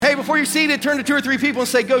Hey, before you're seated, turn to 2 or 3 people and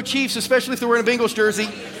say, "Go Chiefs," especially if they're wearing a Bengals jersey.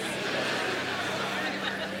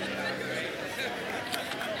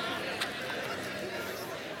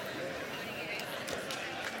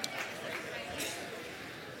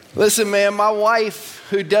 Listen, man, my wife,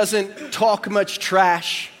 who doesn't talk much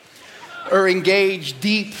trash or engage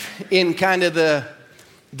deep in kind of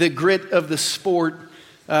the grit of the sport,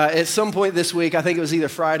 at some point this week, I think it was either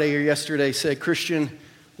Friday or yesterday, said, "Christian,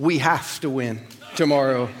 we have to win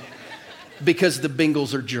tomorrow because the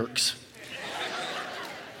Bengals are jerks."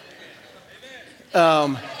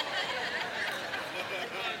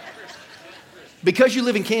 Because you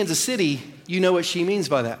live in Kansas City, you know what she means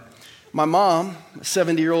by that. My mom, a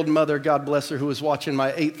 70-year-old mother, God bless her, who was watching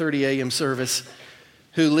my 8:30 a.m. service,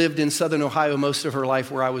 who lived in Southern Ohio most of her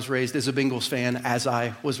life where I was raised as a Bengals fan, as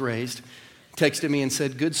I was raised, texted me and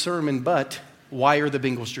said, "Good sermon, but why are the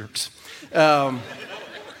Bengals jerks?"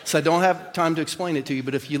 So I don't have time to explain it to you,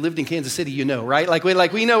 but if you lived in Kansas City, you know, right? Like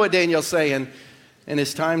we know what Danielle's saying, and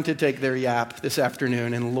it's time to take their yap this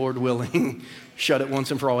afternoon, and Lord willing, shut it once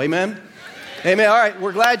and for all. Amen? Amen. All right,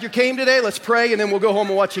 we're glad you came today. Let's pray, and then we'll go home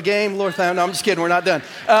and watch a game. Lord, no, I'm just kidding. We're not done.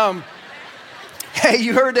 Hey,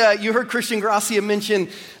 you heard Christian Gracia mention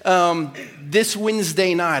this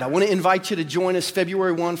Wednesday night. I want to invite you to join us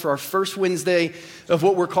February 1 for our first Wednesday of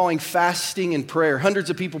what we're calling fasting and prayer. Hundreds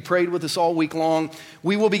of people prayed with us all week long.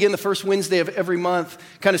 We will begin the first Wednesday of every month,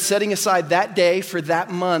 kind of setting aside that day for that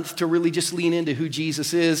month to really just lean into who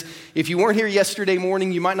Jesus is. If you weren't here yesterday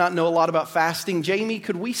morning, you might not know a lot about fasting. Jamie,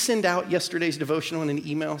 could we send out yesterday's devotional in an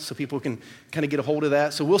email so people can kind of get a hold of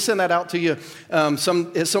that? So we'll send that out to you at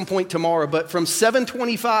some point tomorrow. But from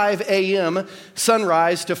 7:25 a.m.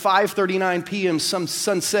 sunrise to 5:39 p.m.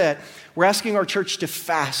 sunset, we're asking our church to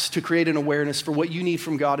fast to create an awareness for what you need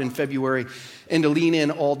from God in February and to lean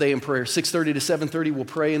in all day in prayer. 6:30 to 7:30, we'll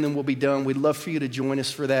pray and then we'll be done. We'd love for you to join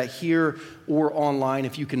us for that here or online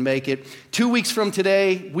if you can make it. 2 weeks from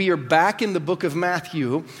today, we are back in the book of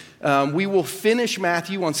Matthew. We will finish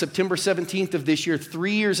Matthew on September 17th of this year,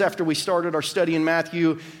 3 years after we started our study in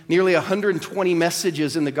Matthew, nearly 120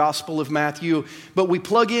 messages in the Gospel of Matthew. But we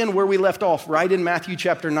plug in where we left off, right in Matthew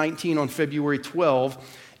chapter 19 on February 12,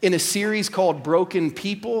 in a series called Broken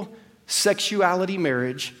People, Sexuality,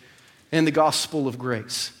 Marriage, and the Gospel of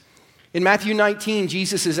Grace. In Matthew 19,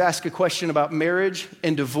 Jesus is asked a question about marriage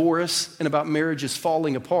and divorce and about marriages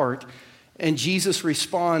falling apart. And Jesus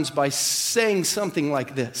responds by saying something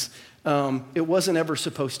like this. It wasn't ever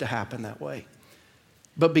supposed to happen that way.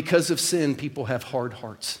 But because of sin, people have hard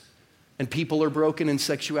hearts. And people are broken, and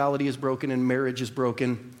sexuality is broken, and marriage is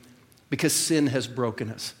broken because sin has broken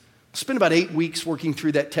us. We'll spend about 8 weeks working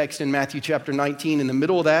through that text in Matthew chapter 19. In the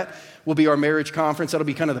middle of that will be our marriage conference. That'll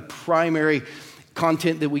be kind of the primary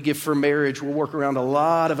content that we give for marriage. We'll work around a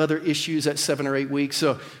lot of other issues at 7 or 8 weeks.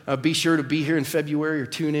 So be sure to be here in February or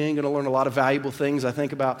tune in. Going to learn a lot of valuable things, I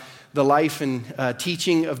think, about the life and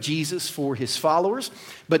teaching of Jesus for his followers.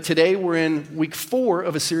 But today we're in week 4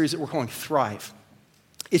 of a series that we're calling Thrive.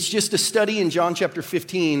 It's just a study in John chapter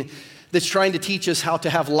 15 that's trying to teach us how to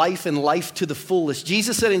have life and life to the fullest.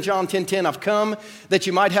 Jesus said in John 10:10, "I've come that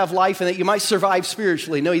you might have life and that you might survive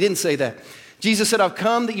spiritually." No, he didn't say that. Jesus said, "I've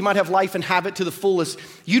come that you might have life and have it to the fullest."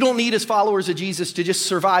 You don't need, as followers of Jesus, to just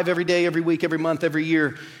survive every day, every week, every month, every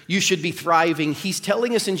year. You should be thriving. He's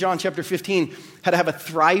telling us in John chapter 15 how to have a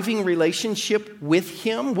thriving relationship with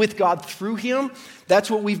him, with God through him.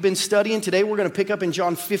 That's what we've been studying. Today we're going to pick up in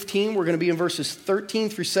John 15. We're going to be in verses 13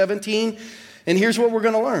 through 17. And here's what we're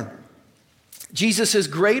going to learn. Jesus says,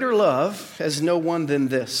 "Greater love has no one than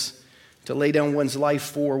this, to lay down one's life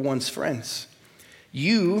for one's friends.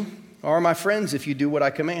 You are my friends if you do what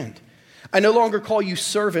I command. I no longer call you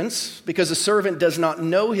servants, because a servant does not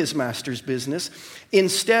know his master's business.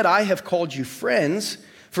 Instead, I have called you friends,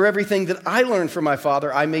 for everything that I learned from my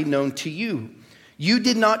Father I made known to you. You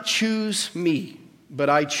did not choose me, but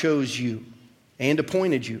I chose you and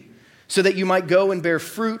appointed you, so that you might go and bear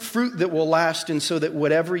fruit that will last, and so that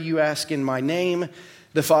whatever you ask in my name,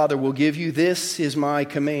 the Father will give you. This is my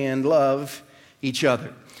command, love each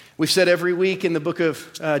other." We've said every week in the book of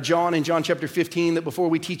John, in John chapter 15, that before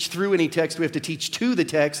we teach through any text, we have to teach to the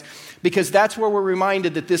text, because that's where we're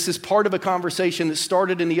reminded that this is part of a conversation that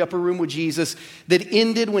started in the upper room with Jesus, that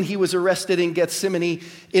ended when he was arrested in Gethsemane.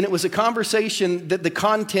 And it was a conversation that the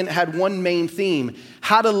content had one main theme: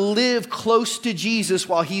 how to live close to Jesus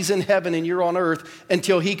while he's in heaven and you're on earth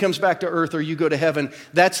until he comes back to earth or you go to heaven.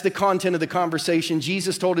 That's the content of the conversation.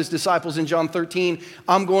 Jesus told his disciples in John 13,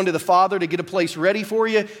 "I'm going to the Father to get a place ready for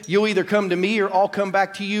you. You'll either come to me or I'll come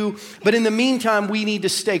back to you. But in the meantime, we need to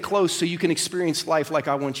stay close so you can experience life like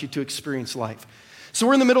I want you to experience life." So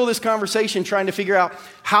we're in the middle of this conversation trying to figure out,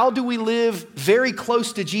 how do we live very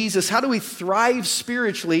close to Jesus? How do we thrive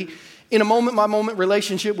spiritually in a moment-by-moment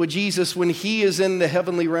relationship with Jesus when he is in the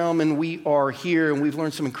heavenly realm and we are here? And we've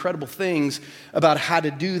learned some incredible things about how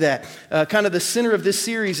to do that. Kind of the center of this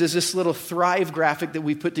series is this little Thrive graphic that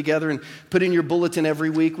we put together and put in your bulletin every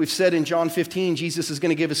week. We've said in John 15, Jesus is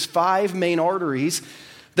going to give us 5 main arteries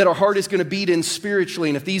that our heart is going to beat in spiritually.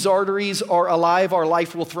 And if these arteries are alive, our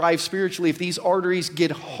life will thrive spiritually. If these arteries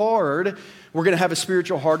get hard, we're going to have a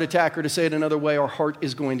spiritual heart attack, or to say it another way, our heart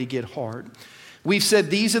is going to get hard. We've said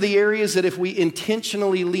these are the areas that if we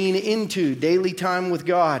intentionally lean into: daily time with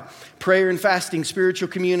God, prayer and fasting, spiritual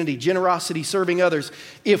community, generosity, serving others.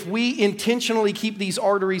 If we intentionally keep these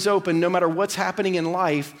arteries open, no matter what's happening in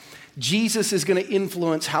life, Jesus is going to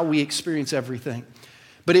influence how we experience everything.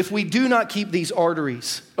 But if we do not keep these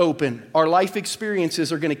arteries open, our life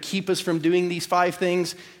experiences are going to keep us from doing these 5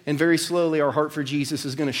 things, and very slowly our heart for Jesus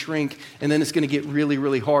is going to shrink, and then it's going to get really,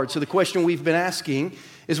 really hard. So the question we've been asking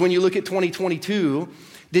is, when you look at 2022,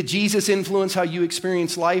 did Jesus influence how you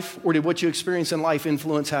experience life, or did what you experience in life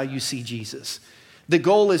influence how you see Jesus? The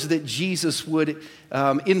goal is that Jesus would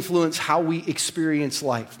influence how we experience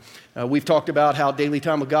life. We've talked about how daily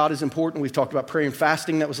time with God is important. We've talked about prayer and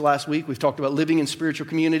fasting. That was last week. We've talked about living in spiritual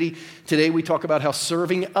community. Today we talk about how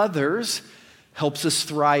serving others helps us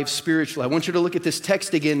thrive spiritually. I want you to look at this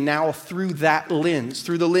text again now through that lens,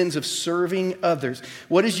 through the lens of serving others.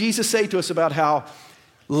 What does Jesus say to us about how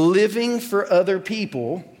living for other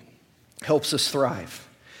people helps us thrive?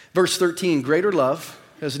 Verse 13, greater love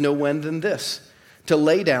has no one than this, to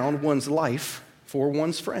lay down one's life for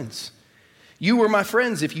one's friends. You are my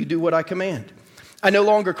friends if you do what I command. I no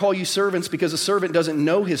longer call you servants, because a servant doesn't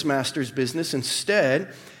know his master's business.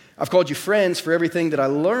 Instead, I've called you friends, for everything that I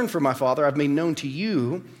learned from my Father I've made known to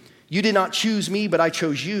you. You did not choose me, but I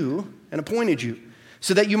chose you and appointed you,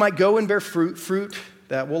 so that you might go and bear fruit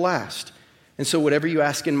that will last. And so whatever you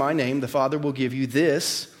ask in my name, the Father will give you.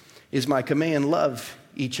 This is my command: love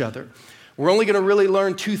each other. We're only going to really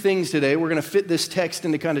learn 2 things today. We're going to fit this text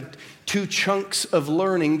into kind of 2 chunks of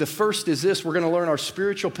learning. The first is this: we're going to learn our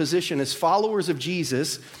spiritual position as followers of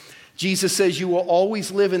Jesus. Jesus says you will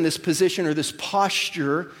always live in this position, or this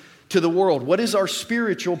posture, to the world. What is our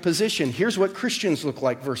spiritual position? Here's what Christians look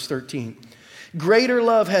like, verse 13. Greater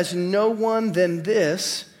love has no one than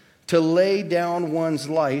this, to lay down one's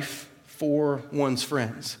life for one's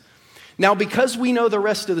friends. Now, because we know the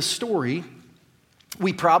rest of the story,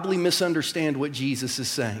 we probably misunderstand what Jesus is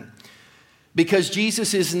saying. Because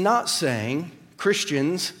Jesus is not saying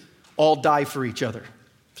Christians all die for each other.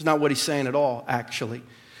 It's not what he's saying at all, actually.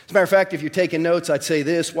 As a matter of fact, if you're taking notes, I'd say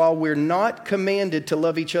this: while we're not commanded to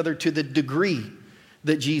love each other to the degree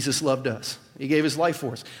that Jesus loved us, he gave his life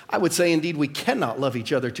for us, I would say indeed we cannot love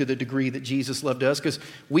each other to the degree that Jesus loved us, because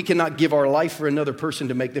we cannot give our life for another person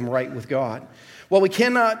to make them right with God. While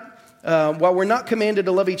we're not commanded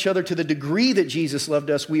to love each other to the degree that Jesus loved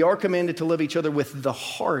us, we are commanded to love each other with the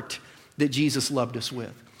heart that Jesus loved us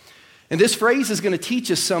with. And this phrase is going to teach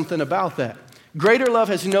us something about that. Greater love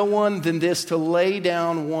has no one than this, to lay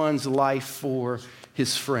down one's life for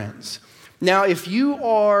his friends. Now, if you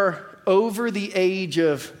are over the age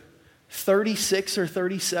of 36 or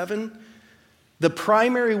 37, the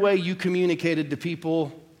primary way you communicated to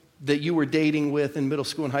people that you were dating with in middle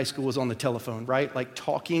school and high school was on the telephone, right? Like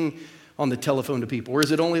talking on the telephone to people. Or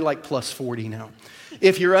is it only like plus 40 now?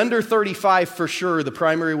 If you're under 35, for sure, the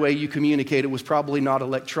primary way you communicated was probably not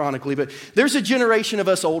electronically. But there's a generation of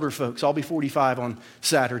us older folks, I'll be 45 on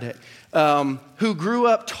Saturday, who grew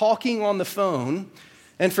up talking on the phone.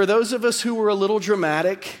 And for those of us who were a little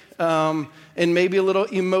dramatic and maybe a little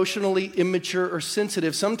emotionally immature or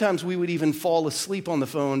sensitive, sometimes we would even fall asleep on the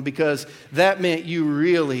phone, because that meant you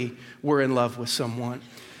really were in love with someone.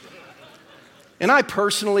 And I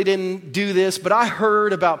personally didn't do this, but I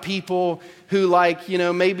heard about people who,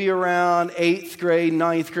 maybe around 8th grade,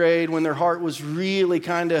 9th grade, when their heart was really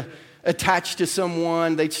kind of attached to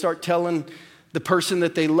someone, they'd start telling the person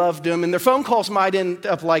that they loved them. And their phone calls might end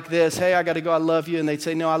up like this: hey, I got to go, I love you. And they'd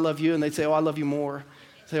say, no, I love you. And they'd say, oh, I love you more.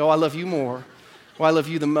 Say, oh, I love you more. Oh, I love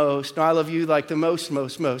you the most. No, I love you like the most.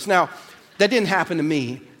 Now, that didn't happen to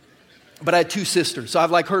me. But I had 2 sisters, so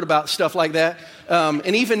I've heard about stuff like that.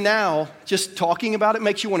 And even now, just talking about it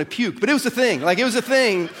makes you want to puke. But it was a thing. It was a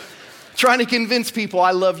thing, trying to convince people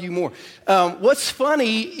I love you more. What's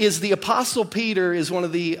funny is the Apostle Peter is one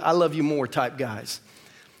of the I love you more type guys.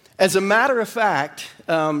 As a matter of fact,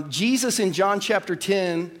 Jesus in John chapter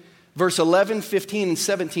 10, verse 11, 15, and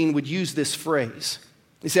 17 would use this phrase.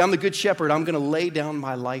 He said, I'm the good shepherd. I'm going to lay down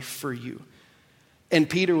my life for you. And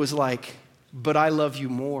Peter was like, but I love you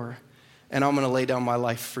more. and I'm going to lay down my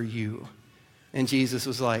life for you. And Jesus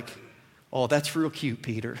was like, oh, that's real cute,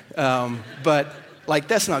 Peter. But like,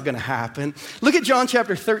 that's not going to happen. Look at John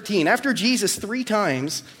chapter 13. After Jesus 3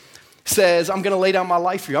 times says, I'm going to lay down my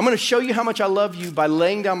life for you. I'm going to show you how much I love you by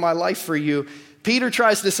laying down my life for you. Peter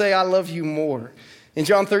tries to say, I love you more. In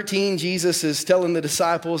John 13, Jesus is telling the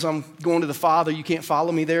disciples, I'm going to the Father. You can't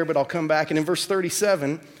follow me there, but I'll come back. And in verse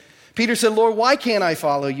 37, Peter said, Lord, why can't I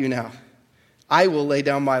follow you now? I will lay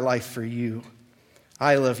down my life for you.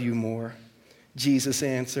 I love you more. Jesus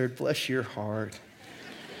answered, bless your heart.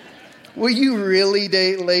 Will you really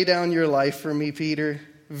lay down your life for me, Peter?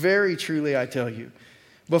 Very truly, I tell you,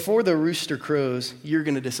 before the rooster crows, you're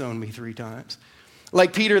going to disown me 3 times.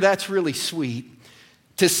 Like, Peter, that's really sweet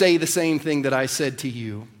to say the same thing that I said to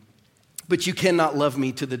you. But you cannot love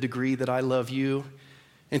me to the degree that I love you.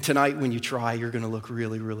 And tonight, when you try, you're going to look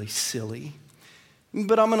really, really silly.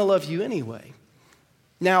 But I'm going to love you anyway.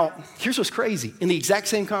 Now, here's what's crazy. In the exact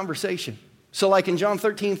same conversation, so like in John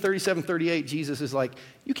 13, 37, 38, Jesus is like,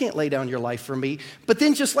 you can't lay down your life for me. But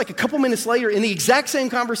then just like a couple minutes later, in the exact same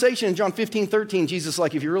conversation in John 15, 13, Jesus is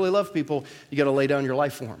like, if you really love people, you got to lay down your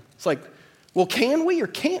life for them. It's like, well, can we or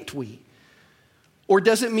can't we? Or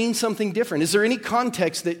does it mean something different? Is there any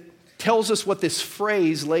context that tells us what this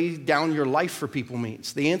phrase, lay down your life for people,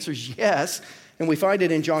 means? The answer is yes, and we find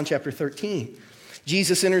it in John chapter 13.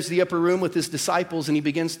 Jesus enters the upper room with his disciples, and he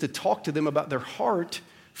begins to talk to them about their heart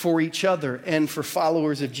for each other and for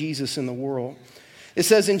followers of Jesus in the world. It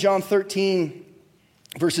says in John 13,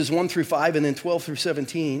 verses 1 through 5, and then 12 through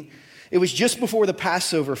 17, it was just before the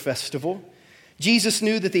Passover festival. Jesus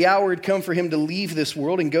knew that the hour had come for him to leave this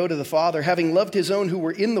world and go to the Father. Having loved his own who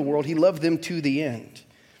were in the world, he loved them to the end.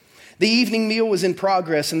 The evening meal was in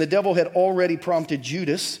progress, and the devil had already prompted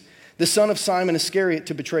Judas, the son of Simon Iscariot,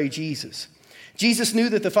 to betray Jesus. Jesus knew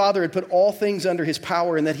that the Father had put all things under his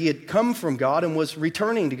power and that he had come from God and was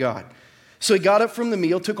returning to God. So he got up from the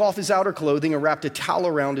meal, took off his outer clothing, and wrapped a towel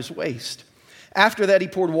around his waist. After that, he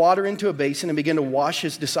poured water into a basin and began to wash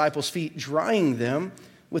his disciples' feet, drying them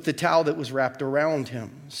with the towel that was wrapped around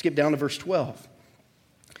him. Skip down to verse 12.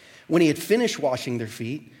 When he had finished washing their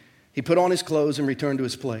feet, he put on his clothes and returned to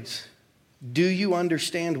his place. Do you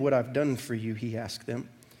understand what I've done for you? He asked them.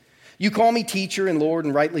 You call me teacher and Lord,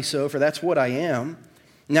 and rightly so, for that's what I am.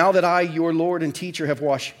 Now that I, your Lord and teacher, have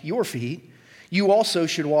washed your feet, you also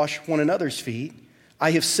should wash one another's feet. I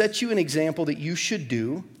have set you an example that you should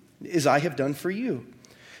do as I have done for you.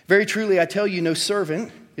 Very truly, I tell you, no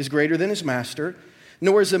servant is greater than his master,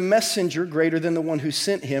 nor is a messenger greater than the one who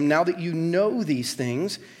sent him. Now that you know these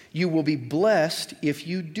things, you will be blessed if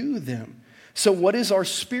you do them. So what is our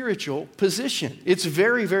spiritual position? It's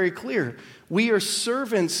very, very clear. We are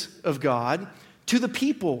servants of God to the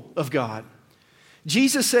people of God.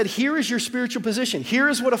 Jesus said, here is your spiritual position. Here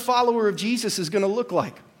is what a follower of Jesus is going to look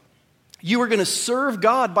like. You are going to serve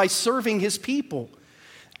God by serving his people.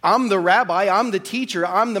 I'm the rabbi, I'm the teacher,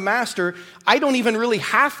 I'm the master. I don't even really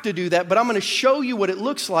have to do that, but I'm going to show you what it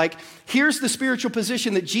looks like. Here's the spiritual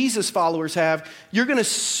position that Jesus followers have. You're going to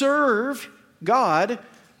serve God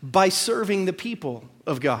by serving the people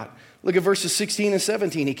of God. Look at verses 16 and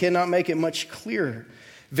 17. He cannot make it much clearer.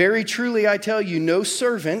 Very truly, I tell you, no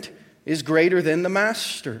servant is greater than the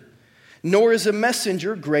master, nor is a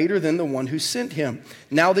messenger greater than the one who sent him.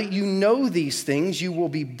 Now that you know these things, you will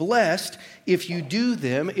be blessed if you do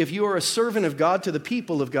them. If you are a servant of God to the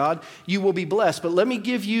people of God, you will be blessed. But let me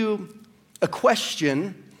give you a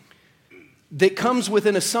question that comes with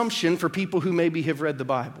an assumption for people who maybe have read the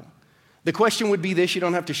Bible. The question would be this. You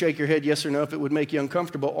don't have to shake your head yes or no if it would make you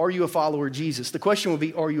uncomfortable. Are you a follower of Jesus? The question would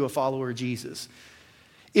be, are you a follower of Jesus?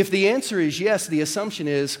 If the answer is yes, the assumption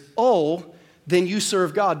is, oh, then you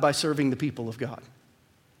serve God by serving the people of God.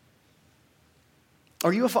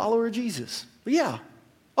 Are you a follower of Jesus? Yeah.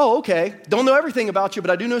 Oh, okay. Don't know everything about you,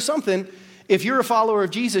 but I do know something. If you're a follower of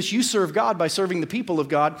Jesus, you serve God by serving the people of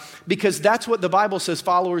God, because that's what the Bible says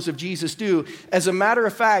followers of Jesus do. As a matter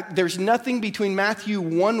of fact, there's nothing between Matthew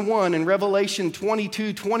 1:1 and Revelation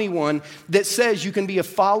 22:21 that says you can be a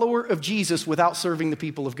follower of Jesus without serving the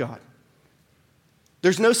people of God.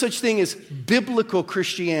 There's no such thing as biblical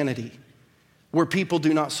Christianity where people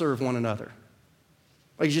do not serve one another.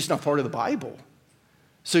 Like, it's just not part of the Bible.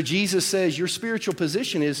 So Jesus says your spiritual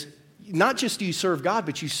position is not just do you serve God,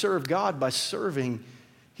 but you serve God by serving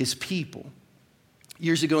his people.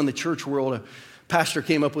 Years ago in the church world, a pastor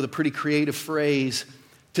came up with a pretty creative phrase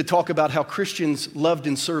to talk about how Christians loved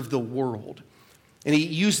and served the world. And he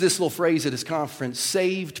used this little phrase at his conference: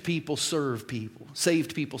 saved people serve people.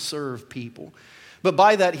 Saved people serve people. But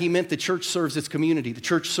by that, he meant the church serves its community. The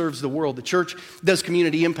church serves the world. The church does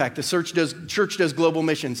community impact. The church does global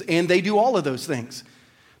missions. And they do all of those things.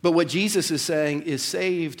 But what Jesus is saying is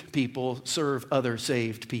saved people serve other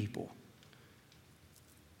saved people.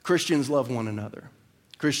 Christians love one another.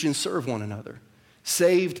 Christians serve one another.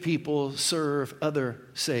 Saved people serve other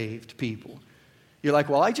saved people. You're like,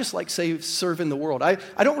 well, I just like serving the world. I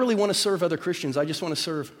don't really want to serve other Christians. I just want to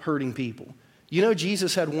serve hurting people. You know,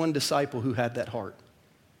 Jesus had one disciple who had that heart.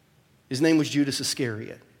 His name was Judas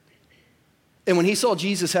Iscariot. And when he saw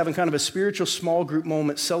Jesus having kind of a spiritual small group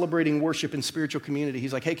moment, celebrating worship and spiritual community,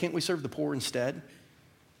 he's like, hey, can't we serve the poor instead?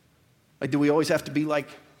 Like, do we always have to be like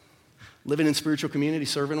living in spiritual community,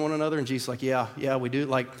 serving one another? And Jesus is like, yeah, we do.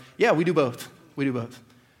 Like, yeah, we do both. We do both.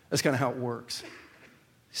 That's kind of how it works.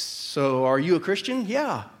 So are you a Christian?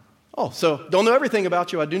 Yeah. Oh, so don't know everything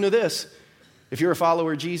about you. I do know this. If you're a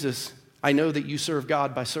follower of Jesus, I know that you serve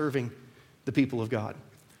God by serving the people of God,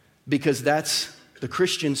 because that's the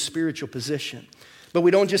Christian spiritual position. But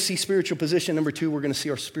we don't just see spiritual position. Number two, we're going to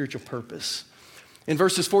see our spiritual purpose. In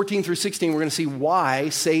verses 14 through 16, we're going to see why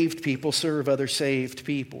saved people serve other saved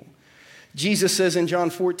people. Jesus says in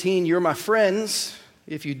John 14, you're my friends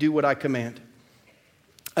if you do what I command.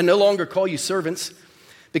 I no longer call you servants,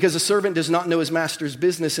 because a servant does not know his master's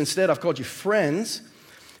business. Instead, I've called you friends.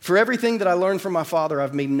 For everything that I learned from my Father,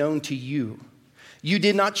 I've made known to you. You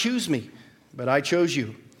did not choose me, but I chose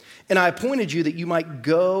you. And I appointed you that you might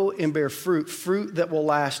go and bear fruit that will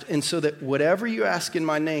last, and so that whatever you ask in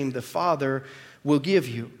my name, the Father will give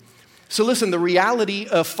you. So listen, the reality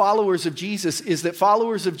of followers of Jesus is that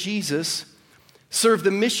followers of Jesus serve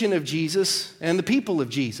the mission of Jesus and the people of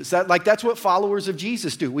Jesus. That's what followers of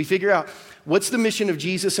Jesus do. We figure out what's the mission of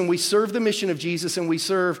Jesus, and we serve the mission of Jesus, and we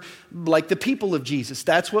serve like the people of Jesus.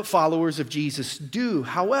 That's what followers of Jesus do.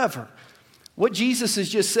 However, what Jesus has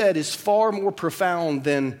just said is far more profound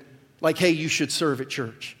than like, hey, you should serve at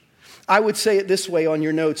church. I would say it this way on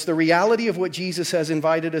your notes. The reality of what Jesus has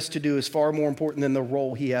invited us to do is far more important than the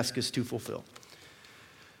role he asks us to fulfill.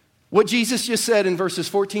 What Jesus just said in verses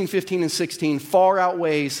 14, 15, and 16 far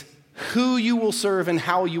outweighs who you will serve and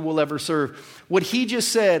how you will ever serve. What he just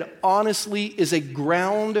said, honestly, is a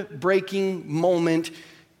groundbreaking moment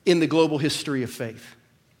in the global history of faith.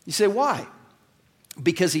 You say, why?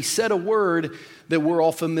 Because he said a word that we're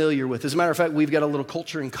all familiar with. As a matter of fact, we've got a little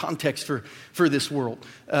culture and context for this world,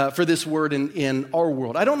 for this word in our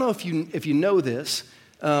world. I don't know if you know this,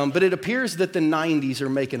 but it appears that the 90s are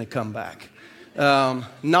making a comeback.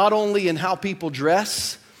 Not only in how people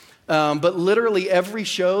dress, but literally every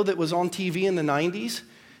show that was on TV in the 90s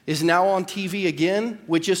is now on TV again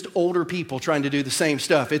with just older people trying to do the same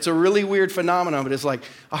stuff. It's a really weird phenomenon, but it's like,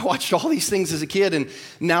 I watched all these things as a kid and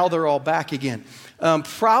now they're all back again.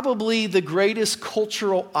 Probably the greatest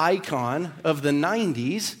cultural icon of the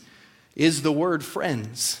 90s is the word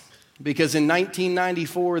friends. Because in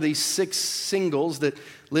 1994, these 6 singles that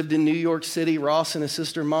lived in New York City, Ross and his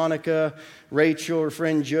sister Monica, Rachel, her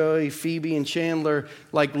friend Joey, Phoebe, and Chandler,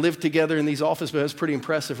 lived together in these office buildings. It was pretty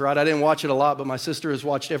impressive, right? I didn't watch it a lot, but my sister has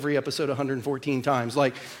watched every episode 114 times.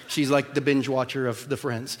 She's like the binge watcher of the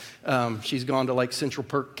Friends. She's gone to Central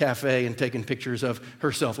Perk Cafe and taken pictures of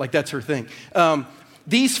herself. That's her thing.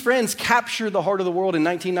 These friends captured the heart of the world in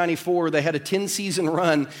 1994. They had a 10-season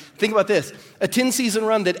run. Think about this. A 10-season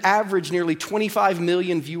run that averaged nearly 25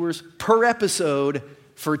 million viewers per episode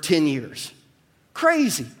for 10 years.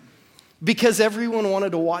 Crazy. Because everyone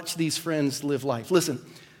wanted to watch these friends live life. Listen,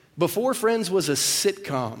 before Friends was a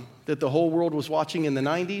sitcom that the whole world was watching in the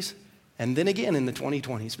 90s, and then again in the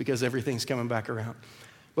 2020s because everything's coming back around.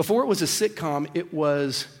 Before it was a sitcom, it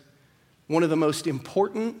was one of the most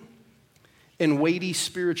important and weighty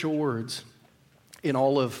spiritual words in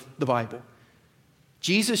all of the Bible.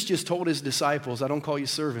 Jesus just told his disciples, I don't call you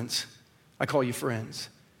servants, I call you friends.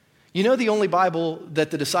 You know, the only Bible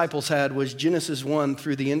that the disciples had was Genesis 1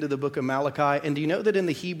 through the end of the book of Malachi. And do you know that in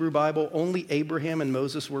the Hebrew Bible, only Abraham and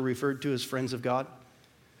Moses were referred to as friends of God?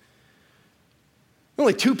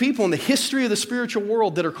 Only 2 people in the history of the spiritual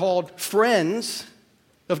world that are called friends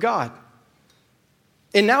of God.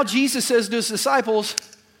 And now Jesus says to his disciples,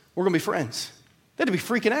 we're going to be friends. They'd be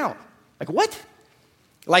freaking out. What?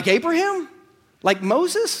 Like Abraham? Like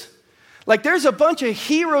Moses? There's a bunch of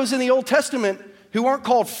heroes in the Old Testament who aren't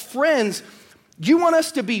called friends. You want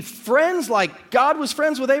us to be friends like God was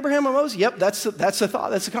friends with Abraham and Moses? Yep, that's the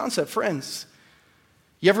thought. That's the concept, friends.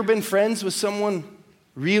 You ever been friends with someone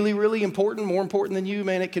really, really important, more important than you?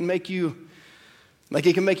 Man, it can make you,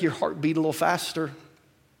 it can make your heart beat a little faster.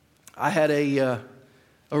 I had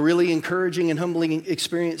a really encouraging and humbling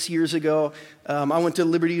experience years ago. I went to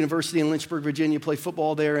Liberty University in Lynchburg, Virginia, played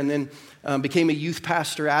football there, and then became a youth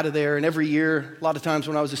pastor out of there. And every year, a lot of times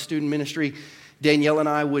when I was a student ministry, Danielle and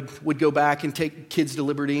I would go back and take kids to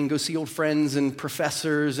Liberty and go see old friends and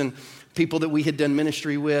professors and people that we had done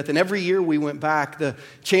ministry with. And every year we went back, the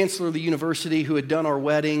chancellor of the university who had done our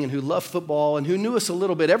wedding and who loved football and who knew us a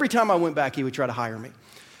little bit, every time I went back, he would try to hire me.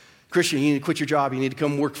 Christian, you need to quit your job. You need to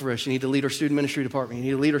come work for us. You need to lead our student ministry department. You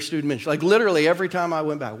need to lead our student ministry. Like literally every time I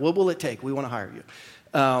went back, what will it take? We want to hire you.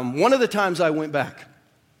 One of the times I went back,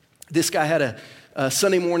 this guy had a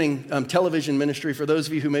Sunday morning television ministry. For those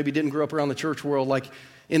of you who maybe didn't grow up around the church world, like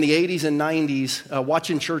in the 80s and 90s,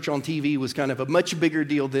 watching church on TV was kind of a much bigger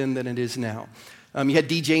deal then than it is now. You had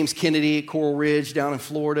D. James Kennedy at Coral Ridge down in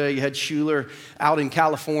Florida. You had Schuler out in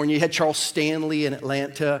California. You had Charles Stanley in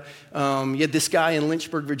Atlanta. You had this guy in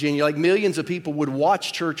Lynchburg, Virginia. Like millions of people would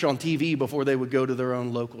watch church on TV before they would go to their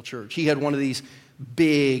own local church. He had one of these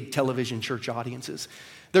big television church audiences.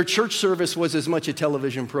 Their church service was as much a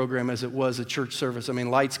television program as it was a church service. I mean,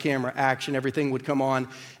 lights, camera, action, everything would come on.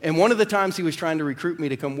 And one of the times he was trying to recruit me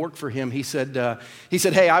to come work for him, he said,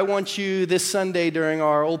 hey, I want you this Sunday during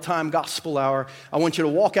our old-time gospel hour, I want you to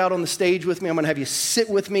walk out on the stage with me. I'm going to have you sit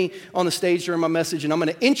with me on the stage during my message, and I'm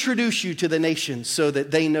going to introduce you to the nations so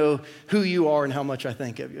that they know who you are and how much I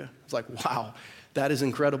think of you. It's like, wow, that is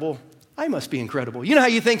incredible. I must be incredible. You know how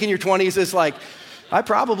you think in your 20s, it's like, I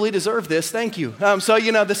probably deserve this, thank you. So,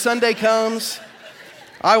 the Sunday comes,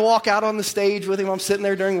 I walk out on the stage with him, I'm sitting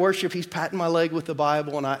there during worship, he's patting my leg with the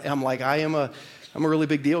Bible, and I'm like, I'm a really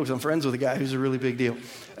big deal because I'm friends with a guy who's a really big deal.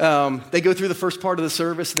 They go through the first part of the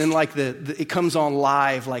service, and then it comes on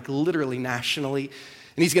live, like literally nationally,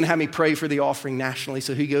 and he's going to have me pray for the offering nationally.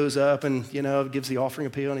 So he goes up and, gives the offering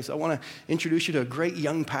appeal. And he said, I want to introduce you to a great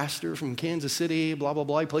young pastor from Kansas City, blah, blah,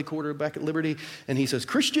 blah. He played quarterback at Liberty. And he says,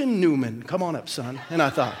 Christian Newman, come on up, son. And I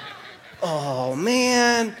thought, oh,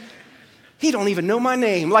 man, he don't even know my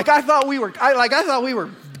name. I thought we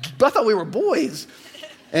were boys.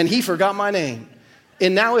 And he forgot my name.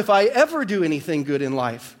 And now if I ever do anything good in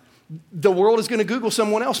life, the world is going to Google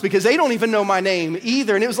someone else because they don't even know my name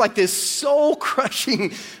either. And it was like this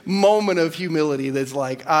soul-crushing moment of humility that's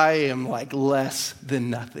like, I am like less than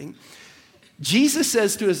nothing. Jesus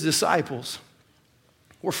says to his disciples,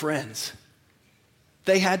 we're friends.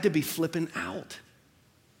 They had to be flipping out.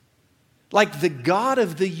 Like the God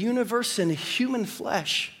of the universe in human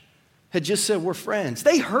flesh had just said, we're friends.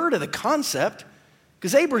 They heard of the concept.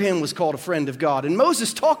 Because Abraham was called a friend of God. And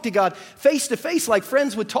Moses talked to God face to face like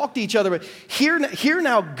friends would talk to each other. But here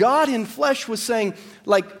now, God in flesh was saying,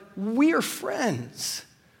 we're friends.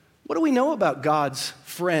 What do we know about God's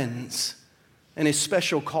friends and his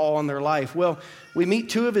special call on their life? Well, we meet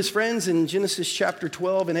two of his friends in Genesis chapter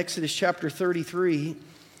 12 and Exodus chapter 33.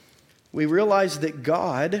 We realize that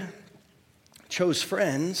God chose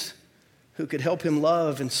friends who could help him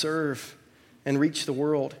love and serve and reach the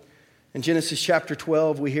world. In Genesis chapter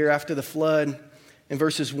 12, we hear after the flood in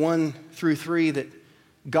verses 1 through 3 that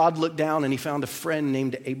God looked down and he found a friend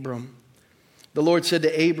named Abram. The Lord said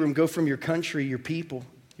to Abram, go from your country, your people,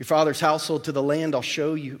 your father's household to the land I'll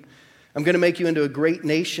show you. I'm going to make you into a great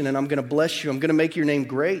nation and I'm going to bless you. I'm going to make your name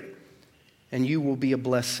great and you will be a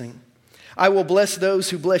blessing. I will bless those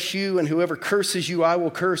who bless you, and whoever curses you, I will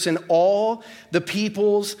curse. And all the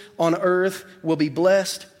peoples on earth will be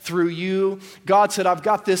blessed through you. God said, I've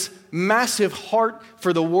got this massive heart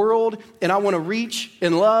for the world, and I want to reach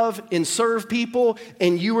and love and serve people,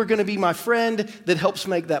 and you are going to be my friend that helps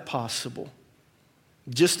make that possible.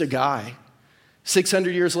 Just a guy.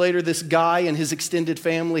 600 years later, this guy and his extended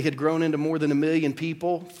family had grown into more than 1 million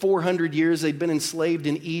people. 400 years they'd been enslaved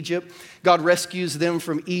in Egypt. God rescues them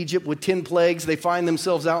from Egypt with 10 plagues. They find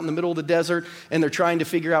themselves out in the middle of the desert, and they're trying to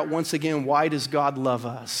figure out once again, why does God love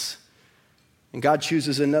us? And God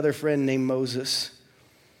chooses another friend named Moses,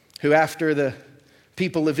 who after the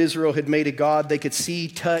people of Israel had made a God they could see,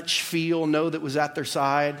 touch, feel, know that was at their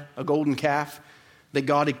side, a golden calf that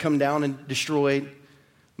God had come down and destroyed.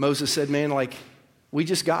 Moses said, man, we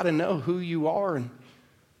just got to know who you are and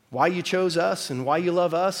why you chose us and why you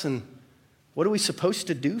love us and what are we supposed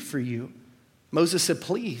to do for you? Moses said,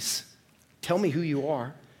 please tell me who you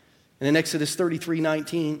are. And in Exodus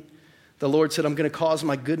 33:19, the Lord said, I'm going to cause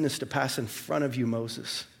my goodness to pass in front of you,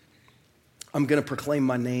 Moses. I'm going to proclaim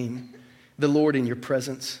my name, the Lord, in your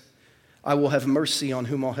presence. I will have mercy on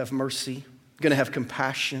whom I'll have mercy. I'm going to have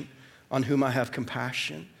compassion on whom I have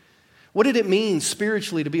compassion. What did it mean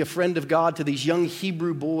spiritually to be a friend of God to these young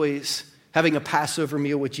Hebrew boys having a Passover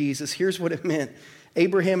meal with Jesus? Here's what it meant.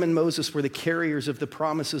 Abraham and Moses were the carriers of the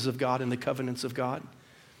promises of God and the covenants of God.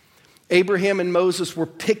 Abraham and Moses were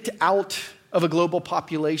picked out of a global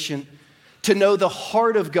population to know the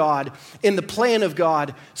heart of God and the plan of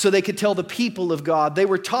God so they could tell the people of God. They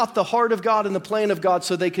were taught the heart of God and the plan of God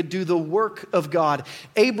so they could do the work of God.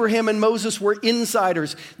 Abraham and Moses were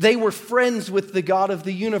insiders. They were friends with the God of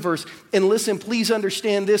the universe. And listen, please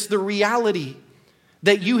understand this, the reality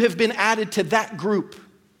that you have been added to that group,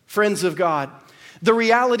 friends of God. The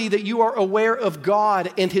reality that you are aware of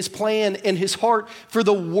God and His plan and His heart for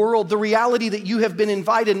the world. The reality that you have been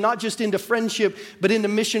invited not just into friendship, but into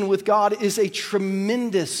mission with God is a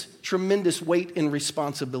tremendous, tremendous weight and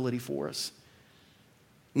responsibility for us.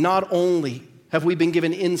 Not only have we been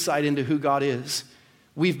given insight into who God is,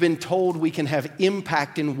 we've been told we can have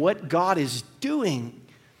impact in what God is doing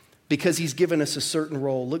because He's given us a certain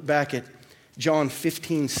role. Look back at John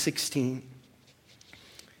 15:16.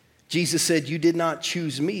 Jesus said, "You did not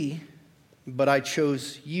choose me, but I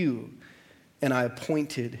chose you, and I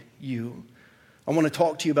appointed you." I want to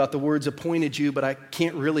talk to you about the words appointed you, but I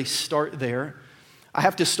can't really start there. I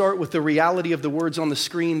have to start with the reality of the words on the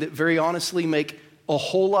screen that very honestly make a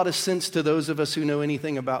whole lot of sense to those of us who know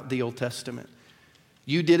anything about the Old Testament.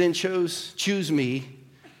 You didn't choose me,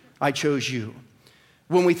 I chose you.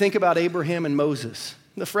 When we think about Abraham and Moses,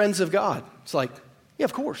 the friends of God, it's like, yeah,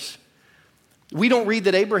 of course. We don't read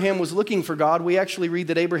that Abraham was looking for God. We actually read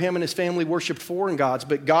that Abraham and his family worshiped foreign gods,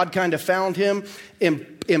 but God kind of found him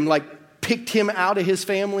and like picked him out of his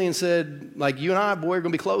family and said, like, you and I, boy, are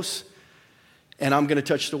going to be close, and I'm going to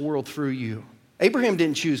touch the world through you. Abraham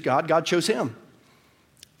didn't choose God. God chose him,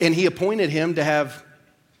 and He appointed him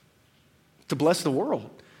to bless the world.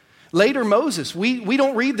 Later, Moses, we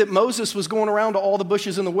don't read that Moses was going around to all the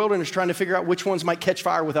bushes in the wilderness trying to figure out which ones might catch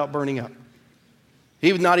fire without burning up.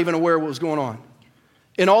 He was not even aware of what was going on.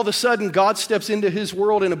 And all of a sudden, God steps into his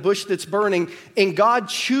world in a bush that's burning, and God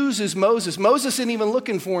chooses Moses. Moses isn't even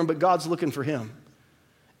looking for him, but God's looking for him.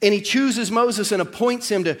 And He chooses Moses and appoints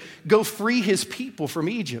him to go free his people from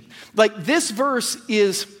Egypt. Like, this verse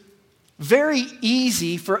is very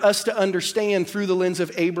easy for us to understand through the lens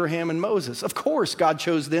of Abraham and Moses. Of course, God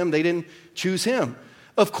chose them. They didn't choose him.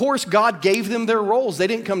 Of course, God gave them their roles. They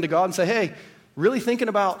didn't come to God and say, hey, really thinking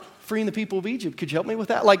about freeing the people of Egypt. Could you help me with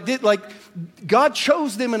that? Like God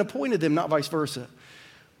chose them and appointed them, not vice versa.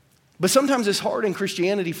 But sometimes it's hard in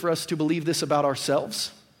Christianity for us to believe this about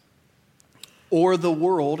ourselves or the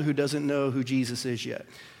world who doesn't know who Jesus is yet.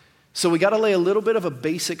 So we got to lay a little bit of a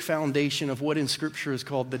basic foundation of what in Scripture is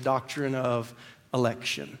called the doctrine of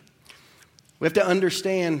election. We have to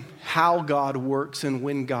understand how God works and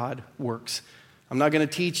when God works. I'm not going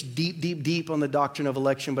to teach deep on the doctrine of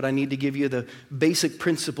election, but I need to give you the basic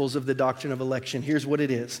principles of the doctrine of election. Here's what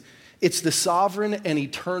it is. It's the sovereign and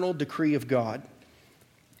eternal decree of God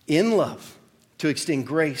in love to extend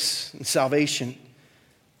grace and salvation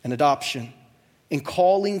and adoption and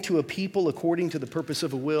calling to a people according to the purpose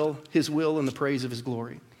of His will and the praise of His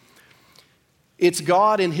glory. It's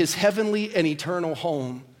God in His heavenly and eternal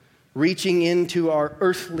home reaching into our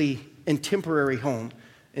earthly and temporary home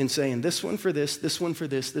and saying, this one for this one for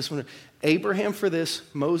this one. Abraham for this,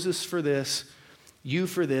 Moses for this, you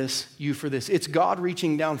for this, you for this. It's God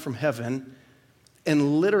reaching down from heaven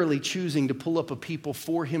and literally choosing to pull up a people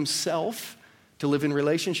for Himself to live in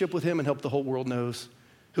relationship with Him and help the whole world knows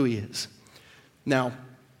who He is. Now,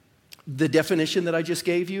 the definition that I just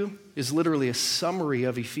gave you is literally a summary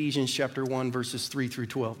of Ephesians chapter 1, verses 3 through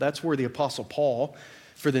 12. That's where the Apostle Paul,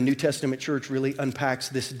 for the New Testament church, really unpacks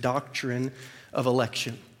this doctrine of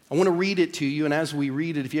election. I want to read it to you, and as we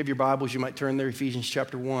read it, if you have your Bibles, you might turn there, Ephesians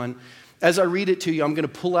chapter 1. As I read it to you, I'm going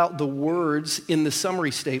to pull out the words in the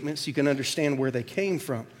summary statement so you can understand where they came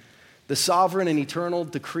from. The sovereign and eternal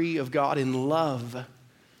decree of God in love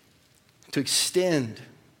to extend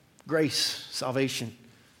grace, salvation,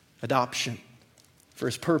 adoption, for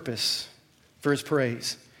His purpose, for His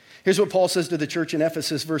praise. Here's what Paul says to the church in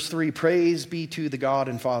Ephesus, verse 3, praise be to the God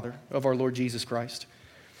and Father of our Lord Jesus Christ,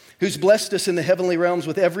 who's blessed us in the heavenly realms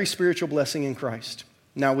with every spiritual blessing in Christ.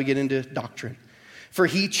 Now we get into doctrine. For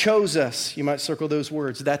He chose us. You might circle those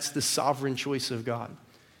words. That's the sovereign choice of God.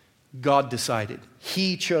 God decided.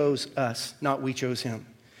 He chose us, not we chose Him.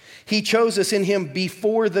 He chose us in Him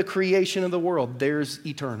before the creation of the world. There's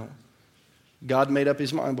eternal. God made up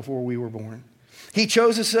His mind before we were born. He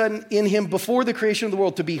chose us in Him before the creation of the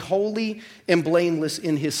world to be holy and blameless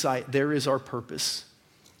in His sight. There is our purpose.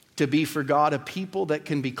 To be for God a people that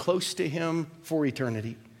can be close to Him for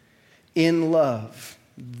eternity. In love.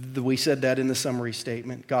 We said that in the summary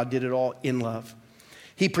statement. God did it all in love.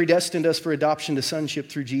 He predestined us for adoption to sonship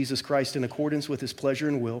through Jesus Christ in accordance with His pleasure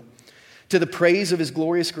and will, to the praise of His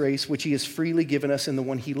glorious grace, which He has freely given us in the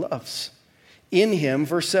one He loves. In him,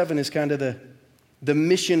 verse 7 is kind of the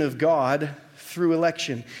mission of God through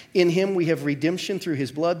election. In him we have redemption through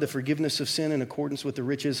his blood, the forgiveness of sin in accordance with the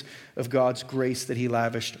riches of God's grace that he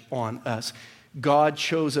lavished on us. God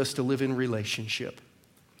chose us to live in relationship.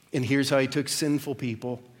 And here's how he took sinful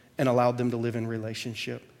people and allowed them to live in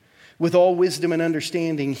relationship. With all wisdom and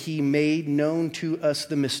understanding, he made known to us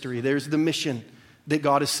the mystery. There's the mission that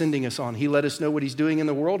God is sending us on. He let us know what he's doing in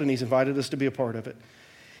the world, and he's invited us to be a part of it.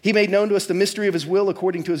 He made known to us the mystery of his will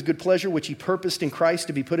according to his good pleasure, which he purposed in Christ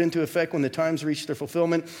to be put into effect when the times reach their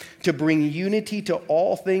fulfillment, to bring unity to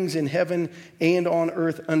all things in heaven and on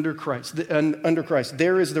earth under Christ.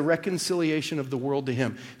 There is the reconciliation of the world to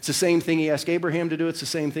him. It's the same thing he asked Abraham to do. It's the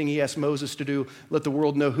same thing he asked Moses to do. Let the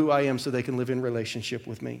world know who I am so they can live in relationship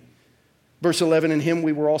with me. Verse 11, in him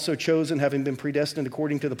we were also chosen, having been predestined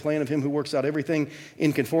according to the plan of him who works out everything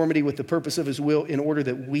in conformity with the purpose of his will, in order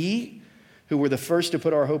that we, who were the first to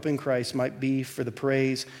put our hope in Christ, might be for the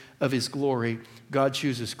praise of his glory. God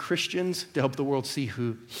chooses Christians to help the world see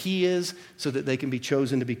who he is so that they can be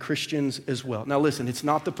chosen to be Christians as well. Now listen, it's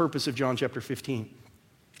not the purpose of John chapter 15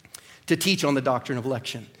 to teach on the doctrine of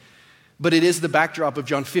election, but it is the backdrop of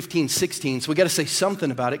John 15:16. So we got to say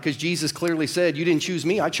something about it because Jesus clearly said, you didn't choose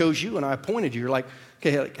me, I chose you and I appointed you. You're like,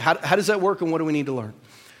 okay, how does that work and what do we need to learn?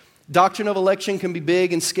 Doctrine of election can be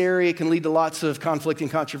big and scary. It can lead to lots of conflict and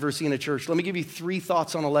controversy in a church. Let me give you 3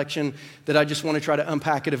 thoughts on election that I just want to try to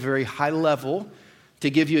unpack at a very high level to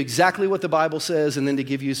give you exactly what the Bible says and then to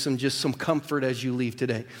give you some comfort as you leave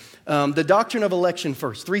today. The doctrine of election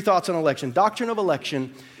first. 3 thoughts on election. Doctrine of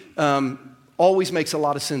election always makes a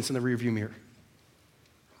lot of sense in the rearview mirror.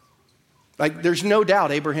 Like, there's no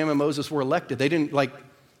doubt Abraham and Moses were elected. They didn't,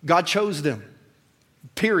 God chose them,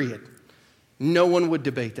 period. No one would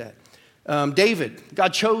debate that. David,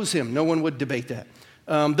 God chose him. No one would debate that.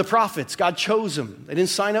 The prophets, God chose them. They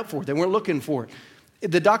didn't sign up for it. They weren't looking for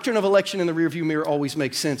it. The doctrine of election in the rearview mirror always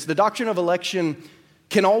makes sense. The doctrine of election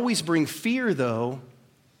can always bring fear, though,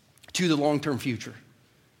 to the long-term future.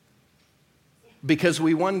 Because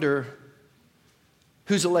we wonder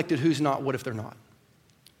who's elected, who's not, what if they're not?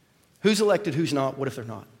 Who's elected, who's not, what if they're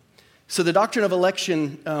not? So the doctrine of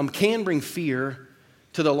election can bring fear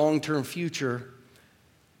to the long-term future.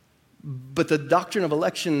 But the doctrine of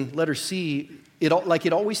election, letter C, it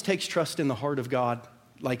always takes trust in the heart of God,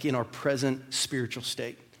 like in our present spiritual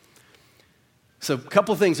state. So a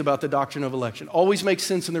couple things about the doctrine of election. Always makes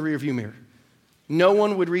sense in the rearview mirror. No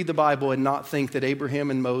one would read the Bible and not think that Abraham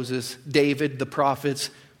and Moses, David, the prophets,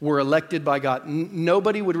 were elected by God.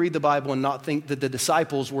 Nobody would read the Bible and not think that the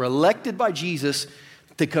disciples were elected by Jesus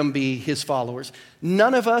to come be his followers.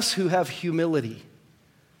 None of us who have humility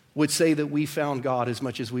would say that we found God as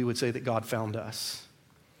much as we would say that God found us.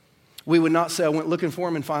 We would not say, I went looking for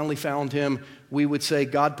him and finally found him. We would say,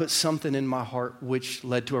 God put something in my heart which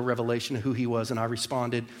led to a revelation of who he was, and I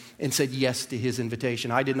responded and said yes to his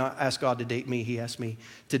invitation. I did not ask God to date me. He asked me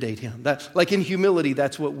to date him. Like in humility,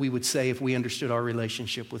 that's what we would say if we understood our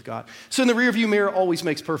relationship with God. So in the rearview mirror always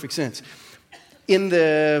makes perfect sense. In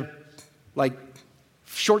the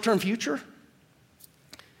short-term future,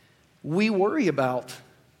 we worry about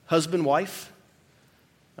husband, wife,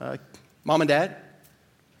 mom and dad,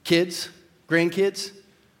 kids, grandkids,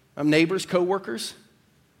 neighbors, co-workers.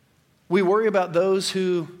 We worry about those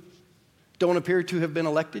who don't appear to have been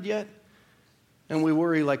elected yet. And we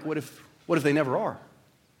worry, what if they never are?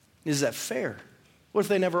 Is that fair? What if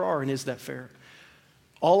they never are, and is that fair?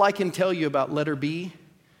 All I can tell you about letter B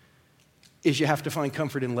is you have to find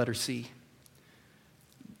comfort in letter C.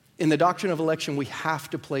 In the doctrine of election, we have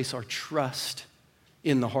to place our trust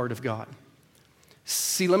in the heart of God.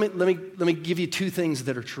 See, let me give you 2 things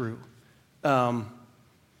that are true.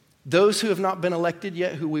 Those who have not been elected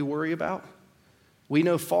yet, who we worry about, we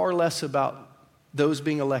know far less about those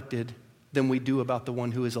being elected than we do about the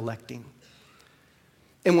one who is electing.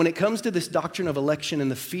 And when it comes to this doctrine of election and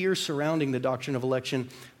the fear surrounding the doctrine of election,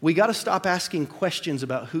 we got to stop asking questions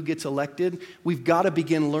about who gets elected. We've got to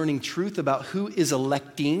begin learning truth about who is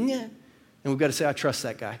electing, and we've got to say, I trust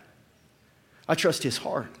that guy. I trust his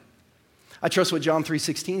heart. I trust what John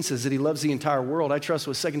 3:16 says, that he loves the entire world. I trust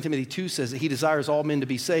what 2 Timothy 2 says, that he desires all men to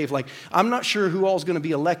be saved. I'm not sure who all is going to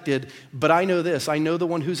be elected, but I know this. I know the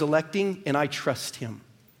one who's electing, and I trust him.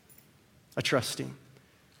 I trust him.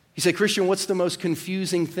 You say, Christian, what's the most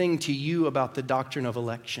confusing thing to you about the doctrine of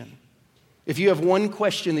election? If you have one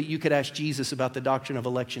question that you could ask Jesus about the doctrine of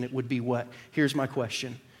election, it would be what? Here's my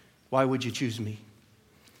question. Why would you choose me?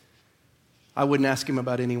 I wouldn't ask him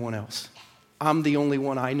about anyone else. I'm the only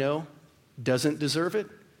one I know doesn't deserve it,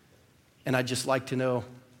 and I'd just like to know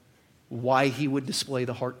why he would display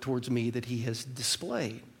the heart towards me that he has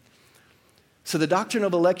displayed. So the doctrine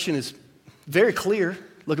of election is very clear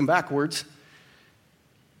looking backwards.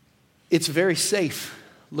 It's very safe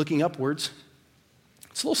looking upwards.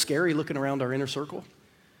 It's a little scary looking around our inner circle,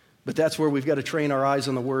 but that's where we've got to train our eyes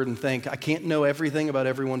on the Word and think, I can't know everything about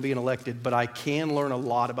everyone being elected, but I can learn a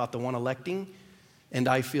lot about the one electing, and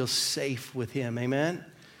I feel safe with him. Amen?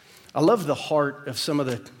 I love the heart of some of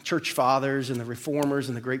the church fathers and the reformers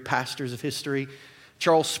and the great pastors of history.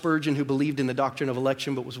 Charles Spurgeon, who believed in the doctrine of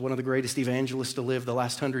election but was one of the greatest evangelists to live the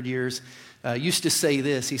last 100 years, used to say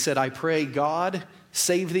this. He said, I pray God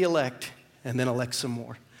save the elect and then elect some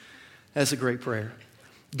more. That's a great prayer.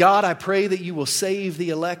 God, I pray that you will save the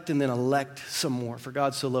elect and then elect some more. For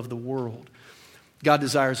God so loved the world. God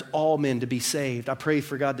desires all men to be saved. I pray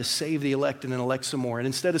for God to save the elect and then elect some more. And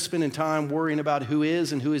instead of spending time worrying about who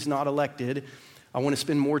is and who is not elected, I want to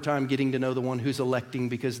spend more time getting to know the one who's electing,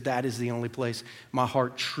 because that is the only place my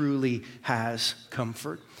heart truly has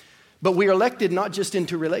comfort. But we are elected not just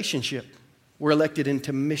into relationship. We're elected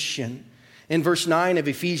into mission. In verse 9 of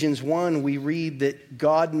Ephesians 1, we read that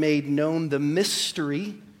God made known the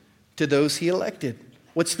mystery to those he elected.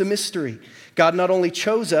 What's the mystery? God not only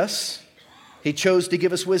chose us, he chose to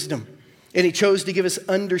give us wisdom. And he chose to give us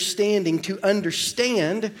understanding to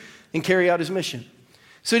understand and carry out his mission.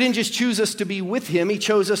 So he didn't just choose us to be with him, he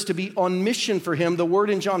chose us to be on mission for him. The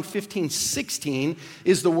word in John 15:16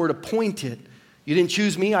 is the word appointed. You didn't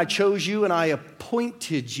choose me, I chose you and I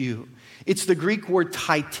appointed you. It's the Greek word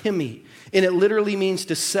taitimi, and it literally means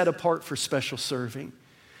to set apart for special serving.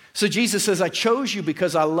 So Jesus says, I chose you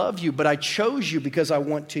because I love you, but I chose you because I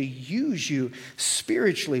want to use you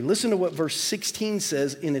spiritually. Listen to what verse 16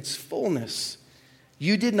 says in its fullness.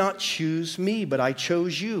 You did not choose me, but I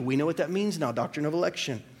chose you. We know what that means now, doctrine of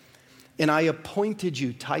election. And I appointed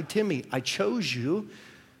you, taitimi. I chose you,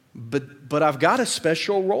 but I've got a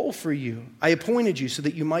special role for you. I appointed you so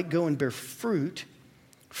that you might go and bear fruit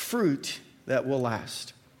that will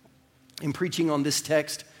last. In preaching on this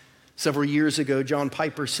text several years ago, John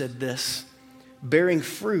Piper said this: bearing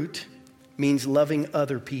fruit means loving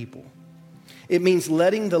other people. It means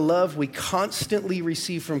letting the love we constantly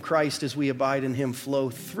receive from Christ as we abide in him flow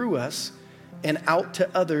through us and out to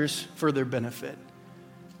others for their benefit.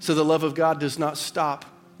 So the love of God does not stop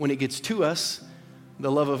when it gets to us.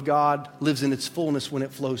 The love of God lives in its fullness when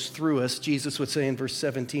it flows through us. Jesus would say in verse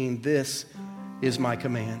 17, this is my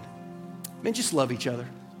command. Man, just love each other.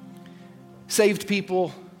 Saved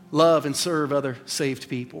people love and serve other saved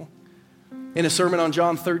people. In a sermon on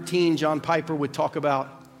John 13, John Piper would talk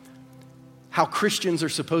about how Christians are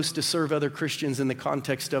supposed to serve other Christians in the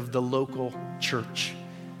context of the local church.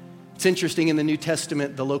 It's interesting, in the New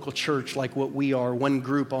Testament, the local church, like what we are, one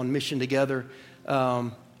group on mission together,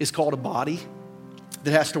 is called a body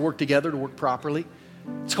that has to work together to work properly.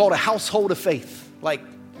 It's called a household of faith, like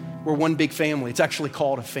we're one big family. It's actually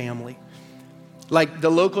called a family. Like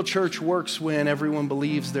the local church works when everyone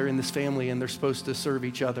believes they're in this family and they're supposed to serve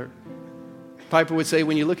each other. Piper would say,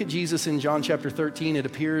 when you look at Jesus in John chapter 13, it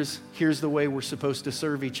appears here's the way we're supposed to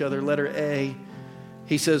serve each other. Letter A,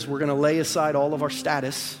 he says we're going to lay aside all of our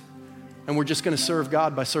status and we're just going to serve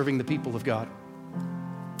God by serving the people of God.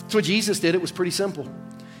 That's what Jesus did. It was pretty simple.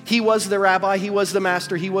 He was the rabbi, he was the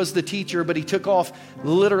master, he was the teacher, but he took off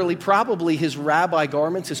literally probably his rabbi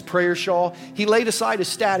garments, his prayer shawl. He laid aside his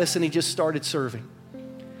status and he just started serving.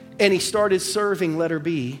 And he started serving, letter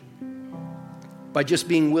B, by just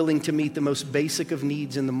being willing to meet the most basic of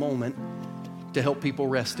needs in the moment to help people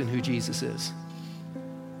rest in who Jesus is.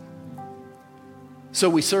 So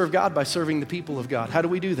we serve God by serving the people of God. How do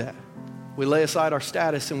we do that? We lay aside our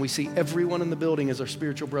status and we see everyone in the building as our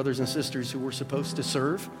spiritual brothers and sisters who we're supposed to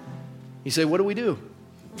serve. You say, what do we do?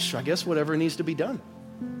 I guess whatever needs to be done.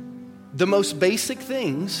 The most basic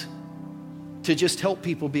things to just help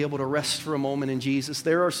people be able to rest for a moment in Jesus.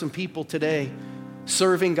 There are some people today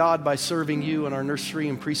serving God by serving you in our nursery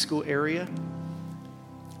and preschool area.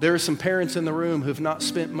 There are some parents in the room who've not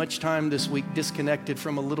spent much time this week disconnected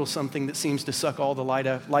from a little something that seems to suck all the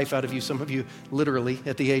life out of you, some of you literally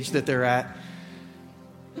at the age that they're at.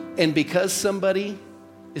 And because somebody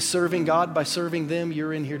is serving God by serving them,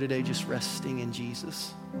 you're in here today just resting in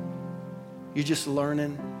Jesus. You're just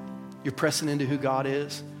learning. You're pressing into who God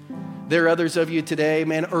is. There are others of you today,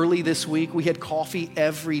 man, early this week, we had coffee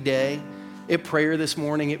every day. At prayer this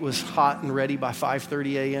morning, it was hot and ready by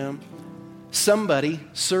 5:30 a.m. Somebody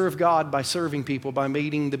served God by serving people, by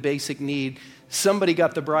meeting the basic need. Somebody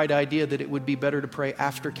got the bright idea that it would be better to pray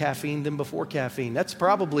after caffeine than before caffeine. That's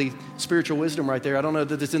probably spiritual wisdom right there. I don't know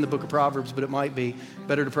that it's in the book of Proverbs, but it might be.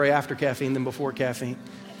 Better to pray after caffeine than before caffeine.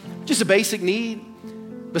 Just a basic need.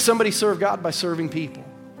 But somebody served God by serving people.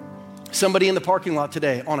 Somebody in the parking lot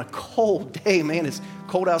today on a cold day, man, it's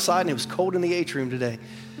cold outside and it was cold in the atrium today.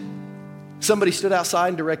 Somebody stood outside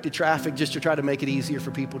and directed traffic just to try to make it easier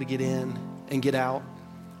for people to get in and get out.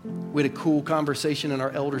 We had a cool conversation in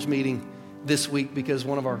our elders meeting this week because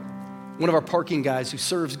one of our parking guys who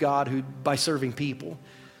serves God who by serving people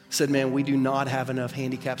said, man, we do not have enough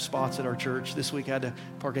handicapped spots at our church. This week I had to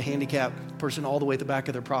park a handicapped person all the way at the back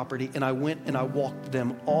of their property, and I went and I walked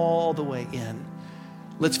them all the way in.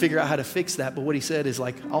 Let's figure out how to fix that. But what he said is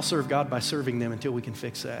like, I'll serve God by serving them until we can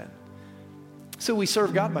fix that. So we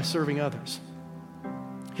serve God by serving others.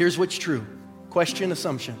 Here's what's true. Question,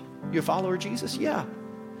 assumption. You a follower of Jesus? Yeah.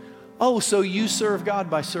 Oh, so you serve God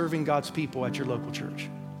by serving God's people at your local church?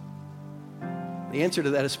 The answer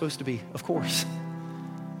to that is supposed to be, of course.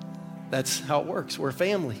 That's how it works. We're a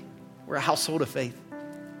family. We're a household of faith.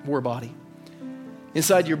 We're a body.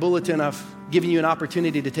 Inside your bulletin, I've given you an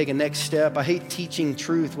opportunity to take a next step. I hate teaching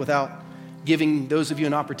truth without giving those of you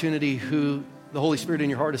an opportunity who the Holy Spirit in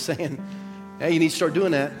your heart is saying, hey, you need to start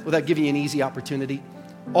doing that, without giving you an easy opportunity.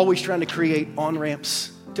 Always trying to create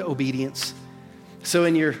on-ramps to obedience. So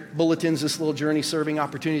in your bulletins, this little journey serving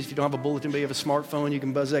opportunities. If you don't have a bulletin but you have a smartphone, you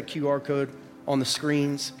can buzz that QR code on the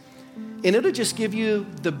screens. And it'll just give you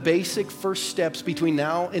the basic first steps between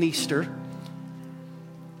now and Easter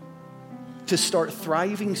to start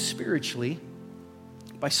thriving spiritually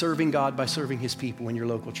by serving God, by serving His people in your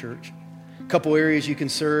local church. A couple areas you can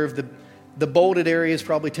serve. The bolded areas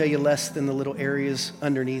probably tell you less than the little areas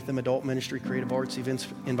underneath them: adult ministry, creative arts, events,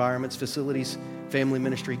 environments, facilities, family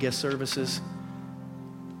ministry, guest services.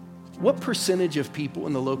 What percentage of people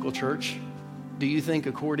in the local church do you think,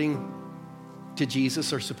 according to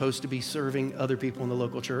Jesus, are supposed to be serving other people in the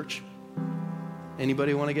local church?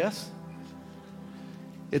 Anybody want to guess?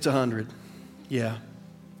 It's 100. Yeah.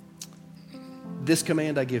 This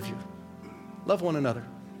command I give you: love one another.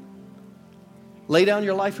 Lay down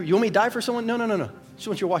your life. You want me to die for someone? No. Just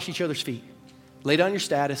want you to wash each other's feet. Lay down your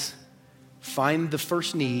status. Find the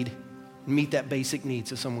first need. Meet that basic need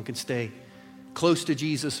so someone can stay close to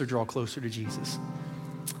Jesus or draw closer to Jesus.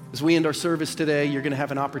 As we end our service today, you're going to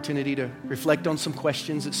have an opportunity to reflect on some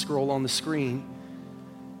questions that scroll on the screen.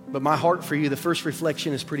 But my heart for you, the first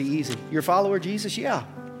reflection is pretty easy. You're a follower of Jesus? Yeah.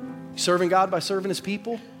 Serving God by serving His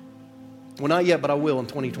people? Well, not yet, but I will in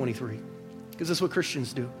 2023. Because that's what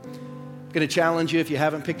Christians do. I'm going to challenge you, if you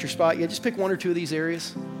haven't picked your spot yet, just pick one or two of these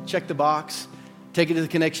areas. Check the box. Take it to the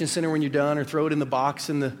Connection Center when you're done, or throw it in the box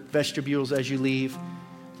in the vestibules as you leave.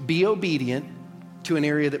 Be obedient to an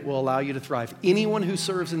area that will allow you to thrive. Anyone who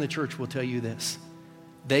serves in the church will tell you this: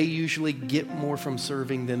 they usually get more from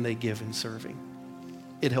serving than they give in serving.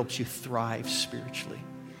 It helps you thrive spiritually.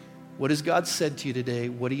 What has God said to you today?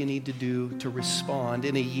 What do you need to do to respond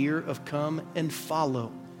in a year of come and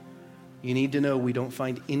follow? You need to know we don't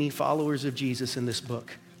find any followers of Jesus in this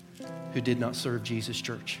book who did not serve Jesus'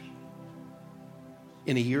 church.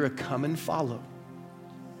 In a year of come and follow,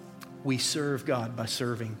 we serve God by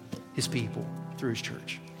serving His people through His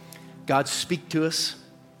church. God, speak to us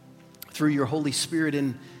through your Holy Spirit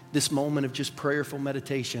in this moment of just prayerful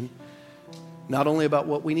meditation, not only about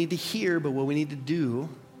what we need to hear, but what we need to do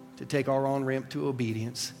to take our on-ramp to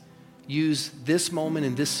obedience. Use this moment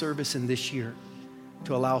in this service in this year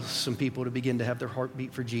to allow some people to begin to have their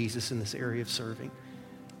heartbeat for Jesus in this area of serving.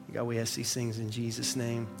 God, we ask these things in Jesus'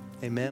 name. Amen.